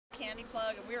candy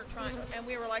plug, and we were trying, and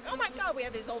we were like, oh my God, we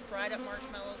had these old dried up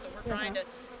marshmallows, so we're trying to.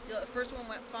 The first one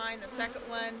went fine. The second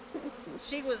one,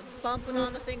 she was bumping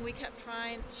on the thing. We kept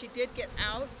trying. She did get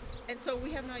out, and so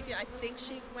we have no idea. I think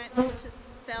she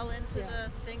fell into the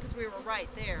thing because we were right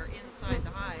there inside the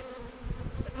hive.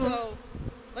 But so,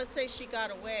 let's say she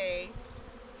got away.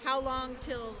 How long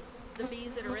till the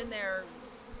bees that are in there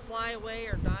fly away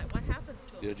or die? What happens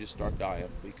to them? They'll just start dying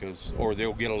or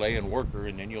they'll get a laying worker,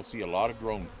 and then you'll see a lot of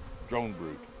drone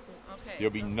brood. Okay.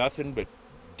 There'll be nothing but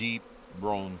deep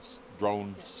drone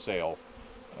cell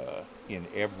in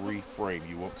every frame.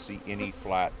 You won't see any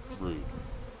flat brood.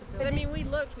 But I mean, we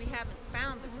looked. We haven't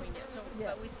found the queen yet, so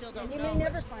but we still don't know. You may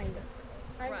never find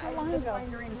her. How long ago?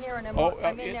 Find her in here, and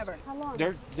I may never. How long?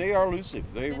 They are elusive.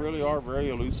 They really are very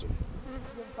elusive.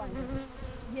 You'll find her.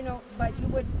 You know, but you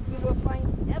will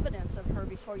find evidence of her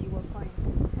before you will find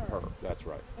her. That's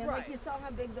right. And like you saw how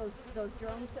big those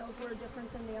drone cells were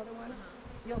different than the other ones.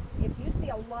 If you see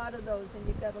a lot of those, then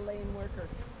you've got a laying worker.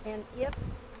 And if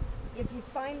you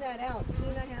find that out,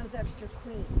 Tina has extra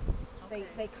queens. Okay.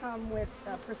 They come with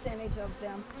a percentage of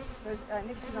them. I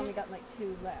think she's only got like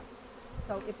 2 left.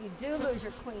 So if you do lose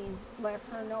your queen, let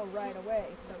her know right away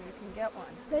so you can get one.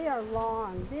 They are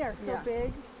long. They are so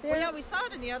big. Well, yeah, we saw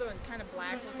it in the other one, kind of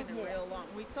black looking and real long.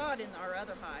 We saw it in our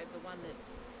other hive, the one that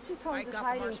I got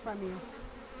hiding from you.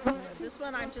 This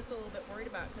one I'm just a little bit worried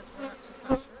about because we're just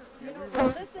not sure. You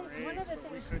know, listen, one of the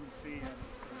things... We couldn't see any,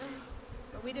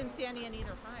 but we didn't see any in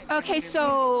either hive. Okay,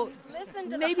 so listen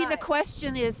to maybe the hive.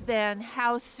 question is then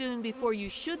how soon before you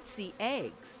should see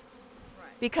eggs?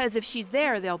 Because if she's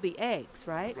there, there'll be eggs,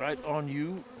 right? Right on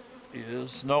you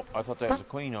is nope. I thought that was a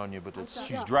queen on you, but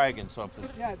she's dragging something.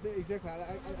 Yeah, exactly.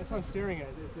 That's what I'm staring at.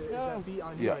 Is that bee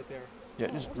on you right there? Yeah,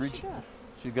 just reach.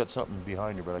 She's got something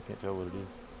behind her, but I can't tell what it is.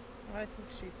 I think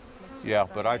she's. Yeah,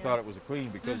 but I thought it was a queen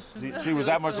because she was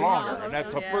that much longer, and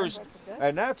that's the first,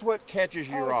 and that's what catches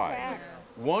your eye.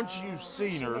 Once you've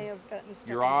seen her,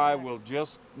 your eye will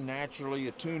just naturally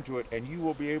attune to it, and you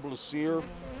will be able to see her,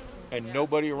 and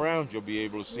nobody around you'll be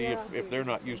able to see if they're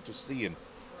not used to seeing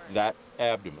that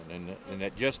abdomen, and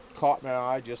that just caught my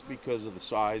eye just because of the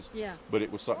size. Yeah. But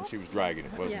it was something she was dragging.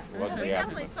 It wasn't. It wasn't We the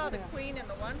definitely abdomen. saw the queen in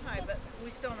the one hive, but we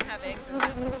still don't have eggs in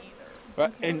that one either.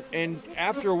 But and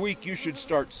after a week, you should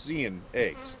start seeing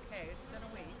eggs. Okay, it's been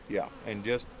a week. Yeah, and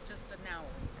just an hour.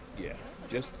 Yeah,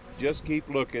 just keep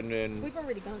looking and. We've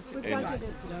already gone through Done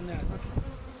that.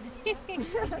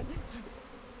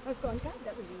 I was going, God,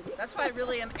 that was easy. That's why I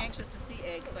really am anxious to see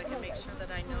eggs, so I can make sure that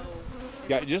I know.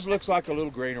 Yeah, it just looks like a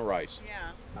little grain of rice.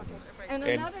 Yeah. And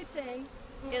another thing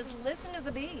is listen to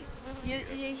the bees. You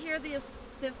hear this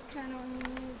kind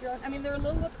of, I mean, they're a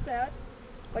little upset,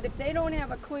 but if they don't have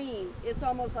a queen, it's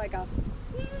almost like a...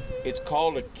 It's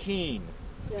called a keen,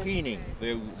 keening.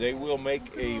 They will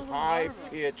make a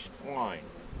high-pitched whine.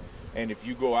 And if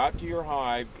you go out to your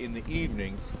hive in the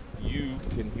evening, you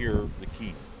can hear the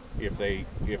keen if they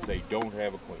don't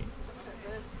have a queen.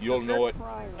 You'll know it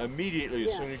immediately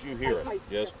as soon as you hear it.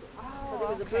 Just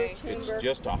it's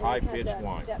just a high-pitched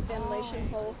whine. That ventilation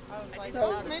hole.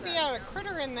 So maybe you had a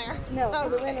critter in there. No,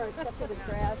 the winter and stuff with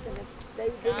the grass, and if they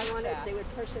didn't want it, they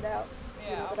would push it out.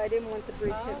 You know, but I didn't want the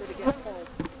breed timber to get cold.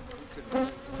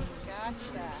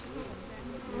 Gotcha. Yeah.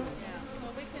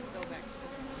 Well, we can go back to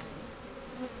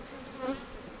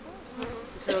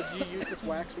Carol, do you use this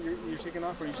wax that you're taking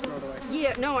off, or you just throw it away?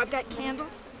 Yeah, no, I've got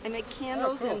candles. I make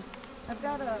candles, and I've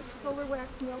got a solar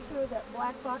wax melter, that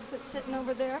black box that's sitting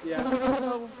over there. Yeah.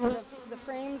 So the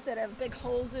frames that have big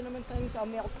holes in them and things, I'll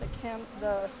melt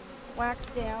the wax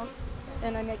down,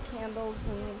 and I make candles,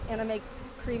 and I make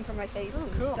cream for my face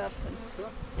and stuff. And,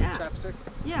 yeah. Chapstick?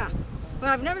 Yeah.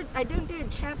 Well, I don't do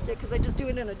chapstick because I just do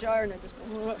it in a jar and I just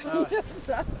go.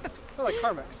 So, Kind of like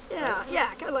Carmex.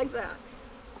 yeah, kind of like that.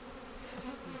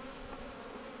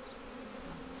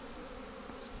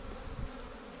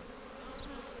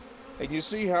 And you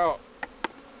see how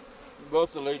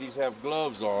both the ladies have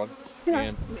gloves on,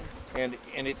 and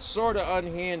it's sort of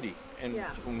unhandy. And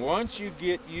once you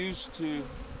get used to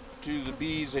the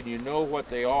bees and you know what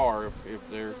they are, if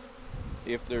they're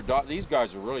these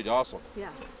guys are really docile. Yeah.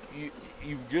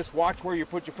 You just watch where you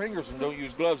put your fingers and don't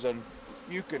use gloves, and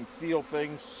you can feel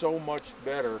things so much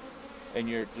better, and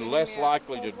you're less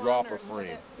likely to drop a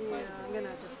frame. Yeah, I'm gonna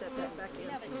have to set that back in.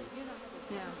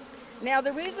 Yeah. Now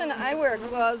the reason I wear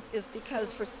gloves is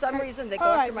because for some reason they go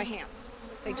after my hands.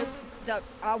 They just,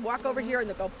 I'll walk over here and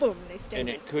they'll go boom, and they sting And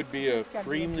me. it could be a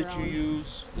cream that you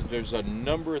use. There's a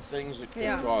number of things that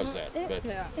can cause that. But Is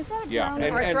that a drone?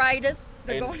 Arthritis,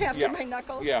 they're going after my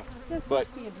knuckles. Yeah, This but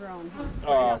must be a drone.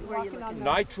 Where are you looking?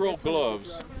 nitrile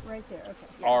gloves right there.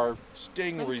 Okay. are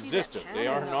sting Let me see that resistant. They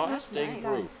are pattern. not That's sting nice.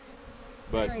 proof.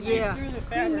 But Yeah. Through the Queen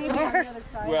fabric. maybe on the other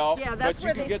side. well, Yeah, that's but you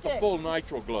where can they get the stick. full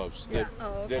nitrile gloves that Oh,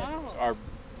 okay. that are.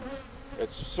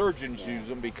 That surgeons use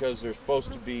them because they're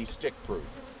supposed to be stick proof,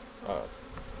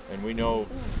 and we know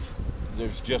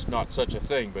there's just not such a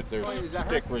thing. But there's Wait, is that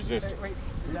stick her? resistant. Wait,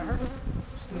 is that her?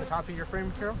 She's in the top of your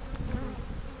frame, Carol?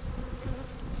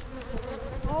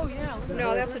 Oh, yeah.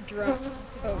 No, that's a drone.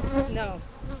 Oh, no.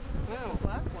 Wow.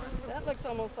 Black one. That looks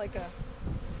almost like a.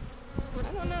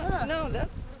 I don't know. No,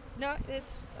 that's not.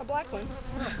 It's a black one.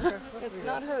 It's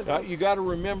not her though. You got to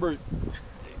remember,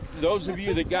 those of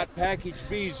you that got packaged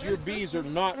bees, your bees are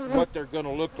not what they're going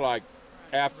to look like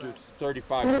after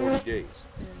 35, 40 days.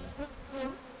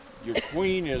 Your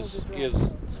queen is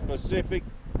specific,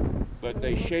 but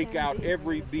they shake out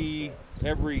every bee,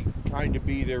 every kind of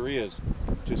bee there is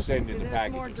to send in the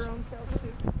There's more packages. drone cells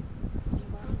too. On the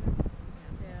bottom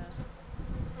there.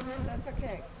 That's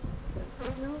okay.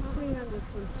 No queen on this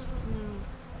one.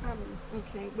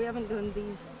 Okay, we haven't done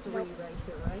these three right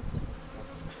here, right?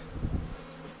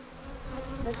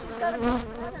 Now she's got a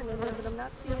pattern in there, but I'm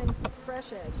not seeing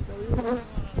fresh eggs. So either.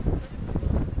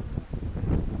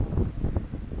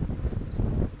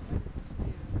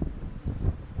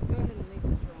 Go ahead and make the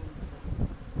drones then.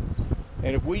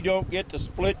 And if we don't get to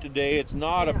split today, it's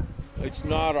not Yeah. it's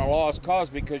not a lost cause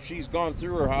because she's gone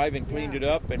through her hive and cleaned it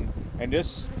up, and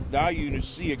this now you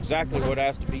see exactly what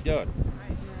has to be done.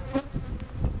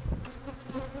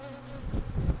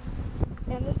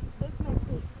 And this makes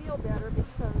me feel better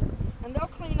because, and they'll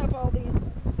clean up all these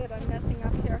that I'm messing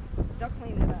up here. They'll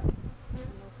clean it up, and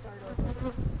they'll start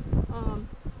over.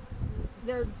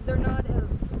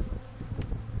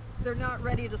 They're not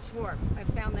ready to swarm. I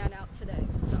found that out today,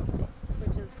 so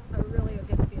which is really a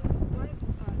good feeling. Do I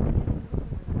have 10 in this one?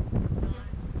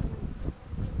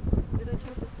 Did I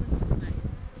check this one? I'm not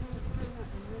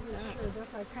really sure.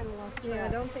 That's why I kind of lost track. Yeah, I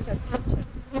don't think I checked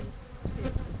these two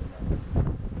ones.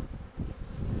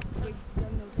 We've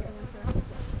done those other ones there.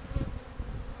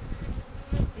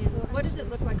 And what does it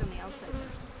look like on the outside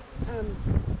there?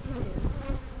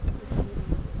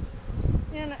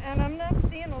 And I'm not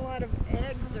seeing a lot of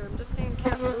eggs, or I'm just seeing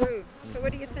cat brood. So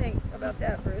what do you think about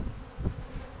that, Bruce?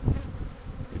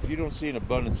 If you don't see an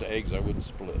abundance of eggs, I wouldn't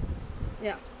split.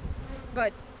 Yeah,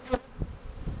 but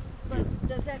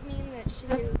does that mean that she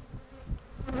is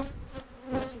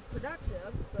she's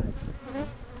productive? But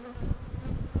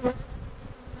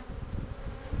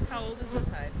How old is this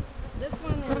hive? this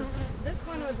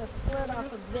one was a split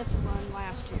off of this one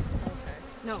last year. Okay.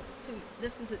 No,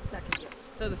 this is its second year.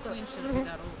 So the queen shouldn't be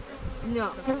that old. No,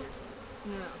 Couple years old.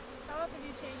 no. How often do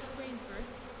you change the queens,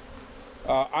 Bruce?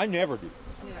 I never do.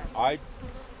 Yeah.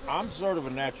 I'm sort of a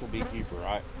natural beekeeper.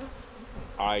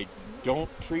 I don't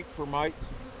treat for mites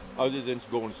other than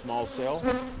go in small cell.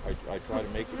 I try to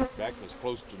make it back as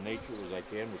close to nature as I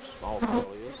can, which small cell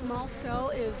Small cell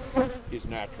is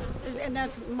natural. and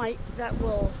that's that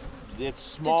will. It's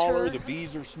smaller, Deter. the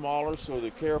bees are smaller, so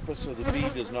the carapace of the bee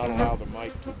does not allow the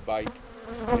mite to bite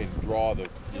and draw the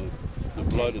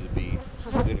blood of the bee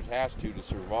that it has to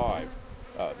survive.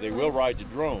 They will ride the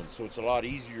drones, so it's a lot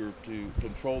easier to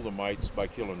control the mites by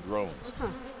killing drones.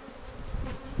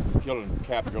 Killing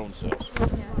cap drone cells.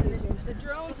 And the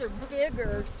drones are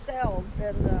bigger celled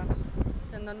than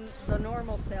the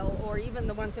normal cell, or even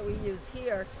the ones that we use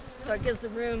here. So it gives the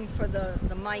room for the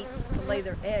mites to lay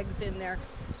their eggs in there,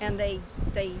 and they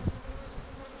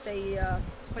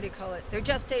what do you call it? Their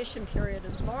gestation period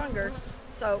is longer,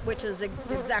 so which is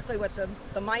exactly what the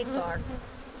mites are.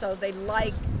 So they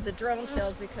like the drone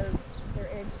cells because their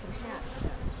eggs can hatch.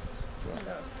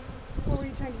 So What were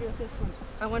you trying to do with this one?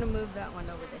 I want to move that one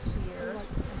over to here.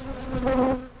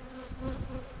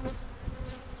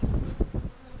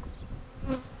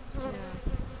 Yeah.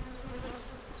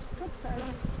 Oops, sorry.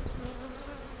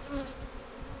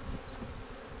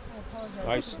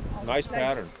 Nice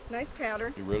pattern. Nice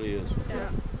pattern. It really is. Yeah.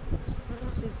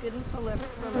 She's getting prolific.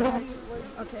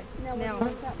 Okay. Now, Now, what do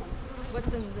you like that one?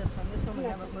 what's in this one? This one we Yeah.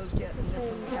 haven't moved yet, and this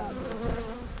one we haven't moved yet.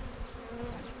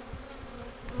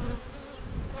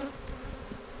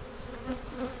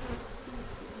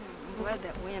 I'm glad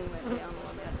that wind went down a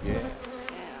little bit. Yeah.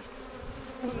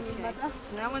 Yeah. Okay.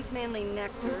 And that one's mainly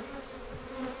nectar.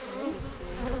 Let me see.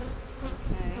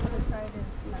 Okay. The other side is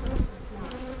not.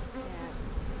 Yeah.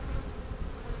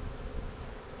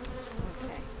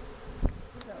 Okay.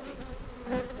 So,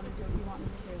 I'm just gonna do what you want me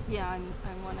to do. Yeah, I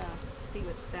want to see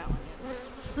what that one is.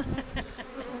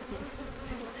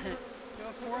 Do a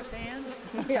fourth hand.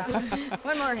 Yeah.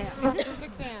 One more hand.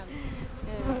 6 hands.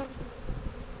 Yeah.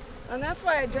 And that's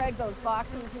why I drag those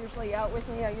boxes usually out with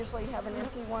me. I usually have an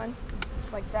empty one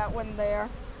like that one there.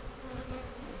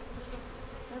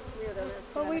 That's weird.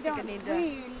 But we I think I don't, need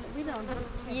to. we don't.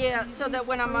 Yeah, so that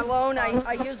when I'm alone,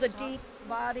 I use a deep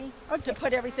body to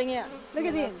put everything in. Look at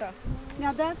you know, these. so-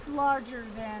 Now that's larger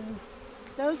than,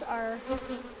 those are,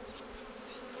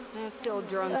 That's still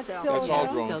drone That's cell. still That's all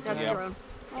drone? drone. That's yeah. drone.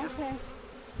 okay,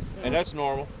 And that's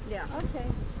normal. Yeah. okay.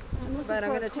 I'm looking But I'm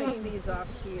for a going to take queen. these off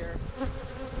here.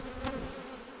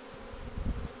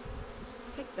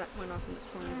 Take that one off in the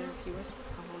corner there if you would.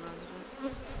 I'll hold on to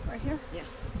that. Right here? Yeah.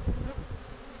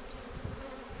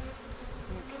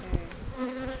 Okay.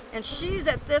 And she's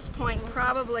at this point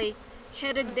probably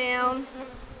headed down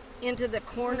into the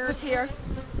corners here,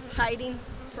 hiding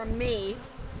from me,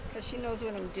 because she knows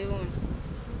what I'm doing.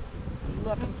 I'm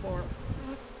looking for her.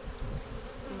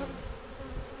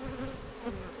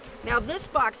 Now this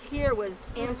box here was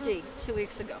empty 2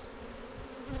 weeks ago,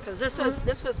 because this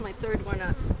was my third one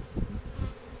up.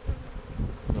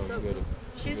 No, So, you gotta,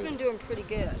 She's been doing pretty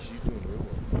good. she's doing real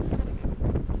well.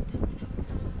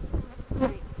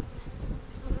 Right.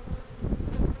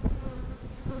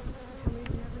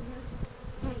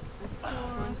 That's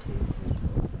 1, 2, 3,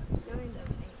 4, 5, 6, 7, 8,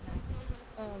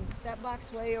 9. That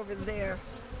box way over there.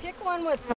 Pick one with